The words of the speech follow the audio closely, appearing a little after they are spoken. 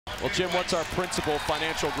Well, Jim, what's our principal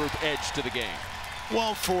financial group edge to the game?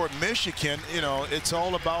 Well, for Michigan, you know, it's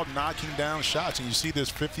all about knocking down shots. And you see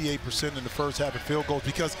this 58% in the first half of field goals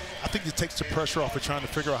because I think it takes the pressure off of trying to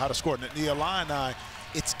figure out how to score. And the Illini,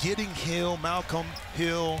 it's getting Hill, Malcolm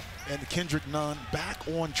Hill, and Kendrick Nunn back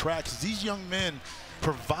on track. These young men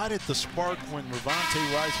provided the spark when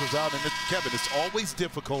Ravonte Rice was out. And Kevin, it's always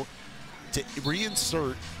difficult to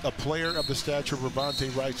reinsert a player of the stature of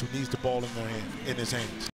Ravonte Rice who needs the ball in his hands.